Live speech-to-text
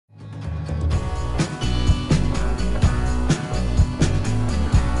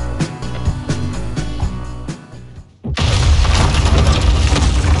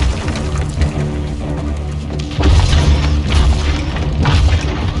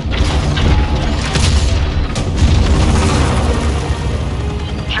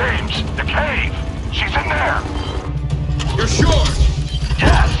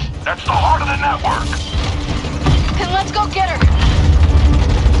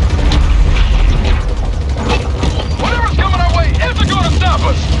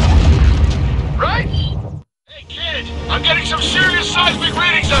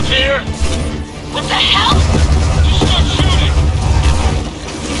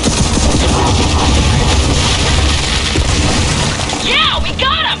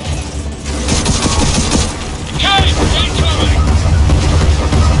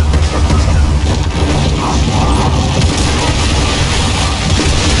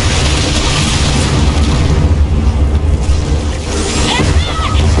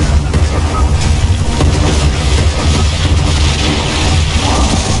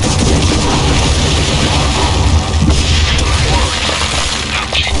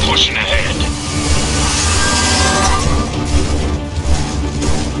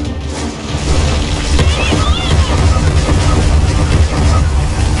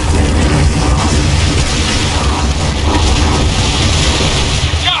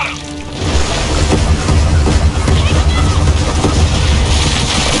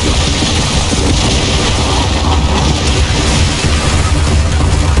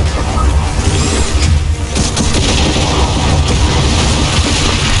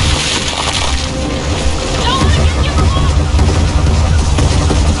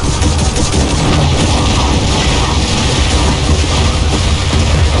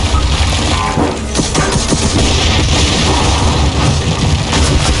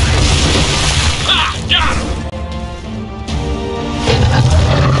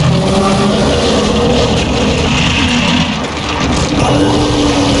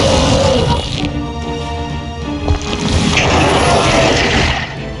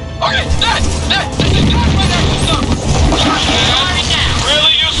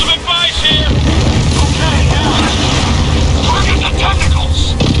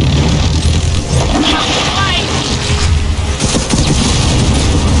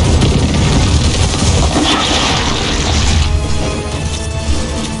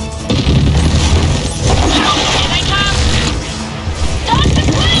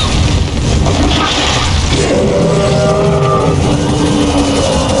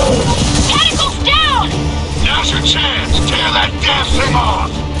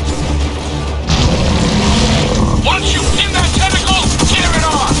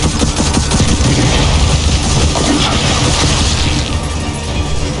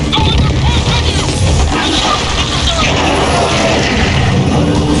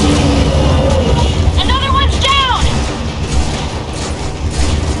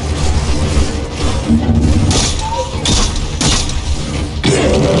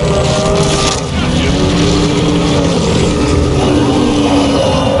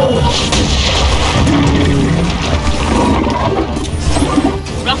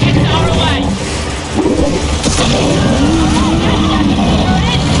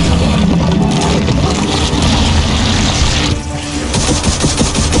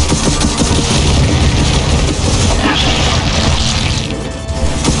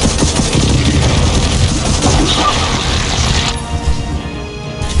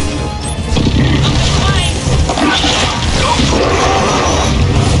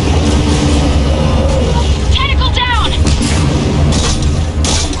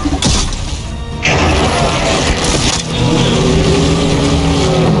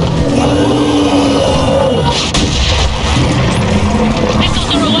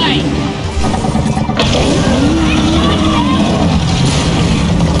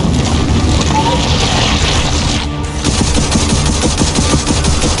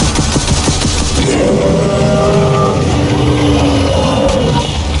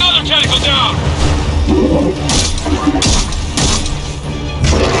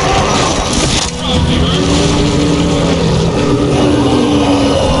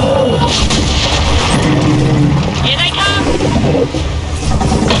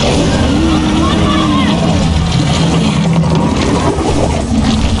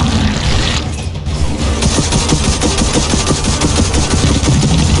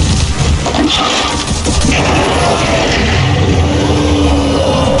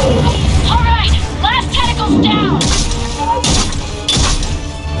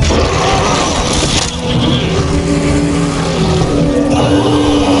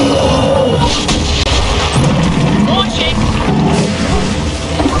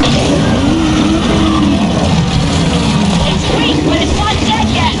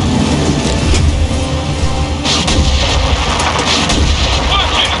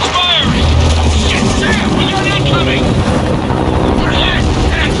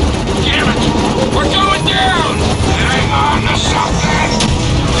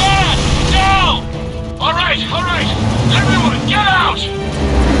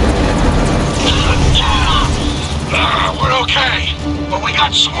Okay, but we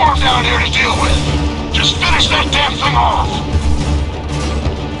got Swarm down here to deal with. Just finish that damn thing off.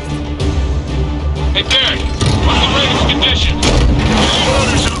 Hey, Derek, what's the Raven's condition?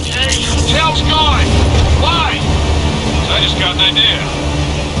 Orders, okay? Tail's going. Why? I just got an idea.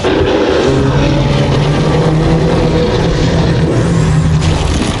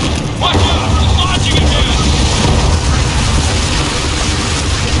 Watch out! It's launching again!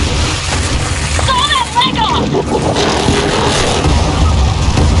 Saw that leg off!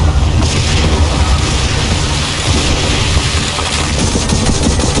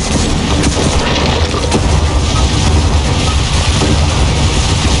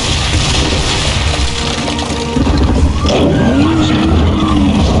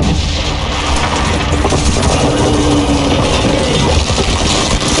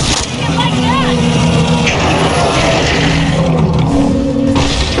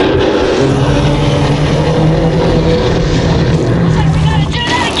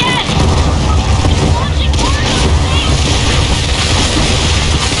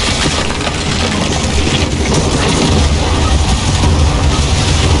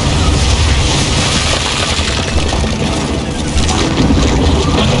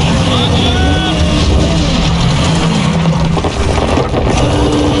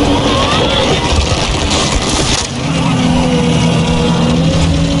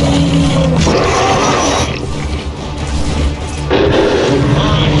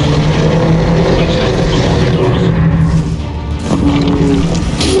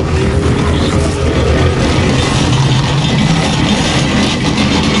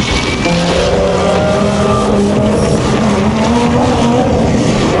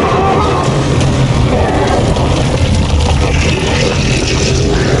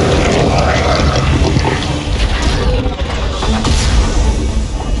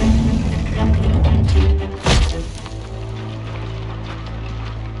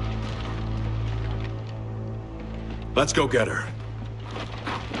 Let's go get her.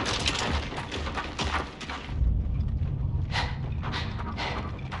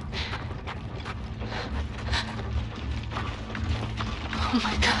 Oh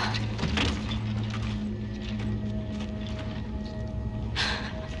my God.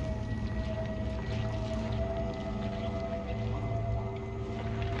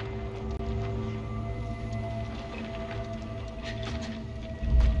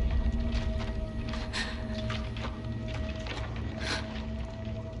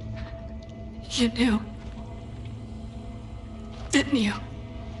 You knew, didn't you?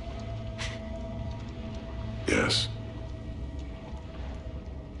 Yes.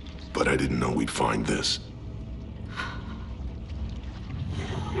 But I didn't know we'd find this.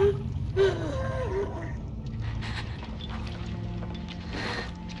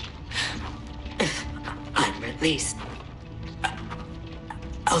 If I'm released,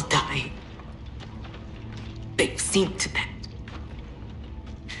 I'll die. They've seen to that.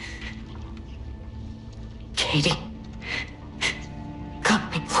 Katie, cut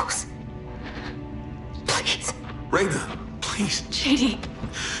me loose. Please. Rhyno, please. JD.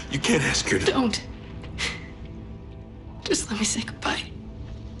 You can't ask her to... Don't. Just let me say goodbye.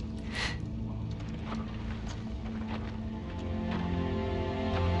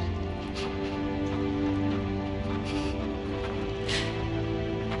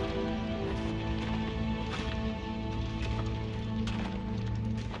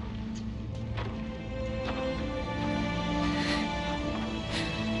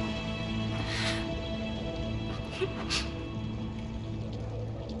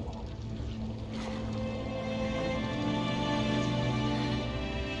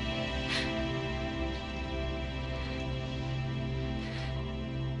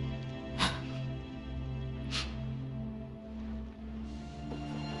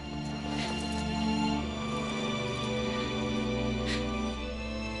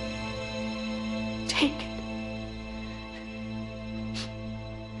 Take it.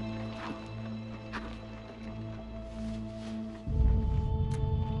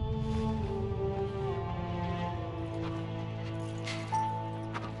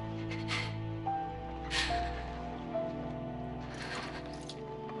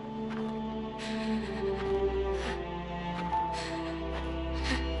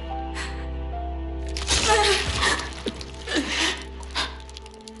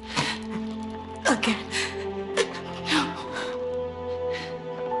 Again. No.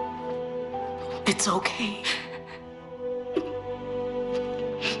 It's okay.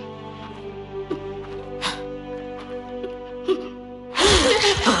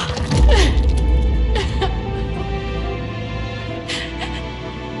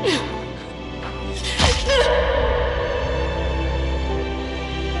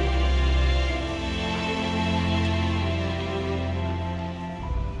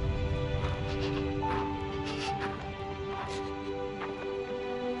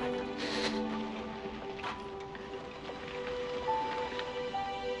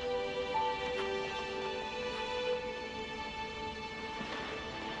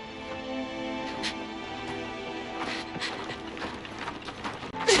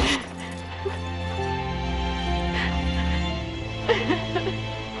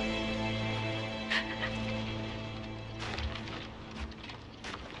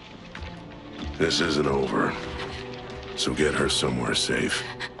 This isn't over. So get her somewhere safe.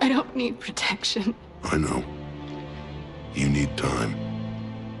 I don't need protection. I know. You need time.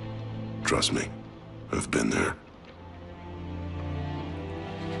 Trust me. I've been there.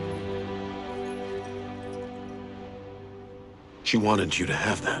 She wanted you to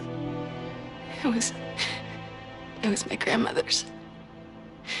have that. It was my grandmother's.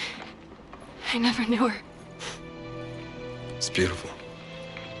 I never knew her. It's beautiful.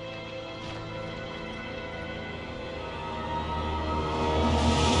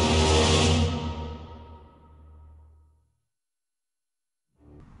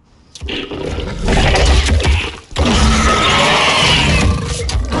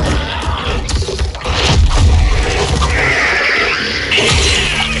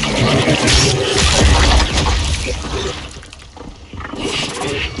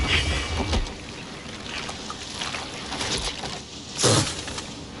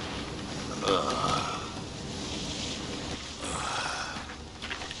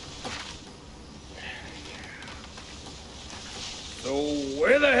 So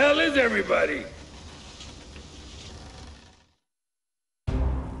where the hell is everybody?